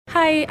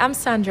Hi, I'm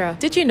Sandra.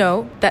 Did you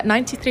know that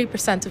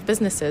 93% of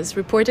businesses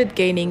reported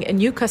gaining a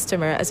new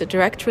customer as a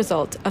direct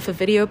result of a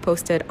video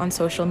posted on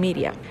social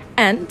media?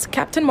 And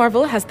Captain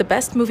Marvel has the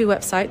best movie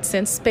website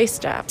since Space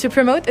Jam. To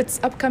promote its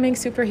upcoming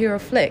superhero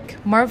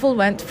flick, Marvel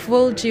went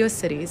full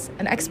GeoCities,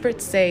 and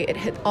experts say it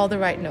hit all the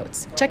right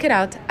notes. Check it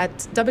out at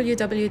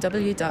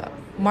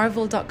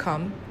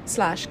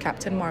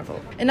www.marvel.com/Captain Marvel.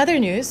 In other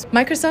news,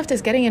 Microsoft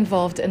is getting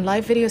involved in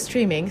live video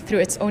streaming through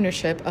its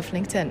ownership of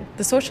LinkedIn.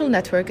 The social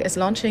network is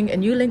launching a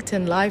new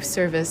LinkedIn Live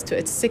service to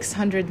its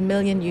 600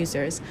 million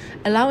users,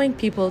 allowing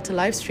people to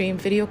live stream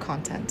video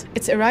content.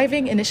 It's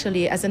arriving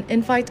initially as an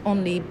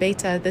invite-only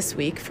beta this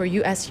week for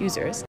US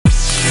users,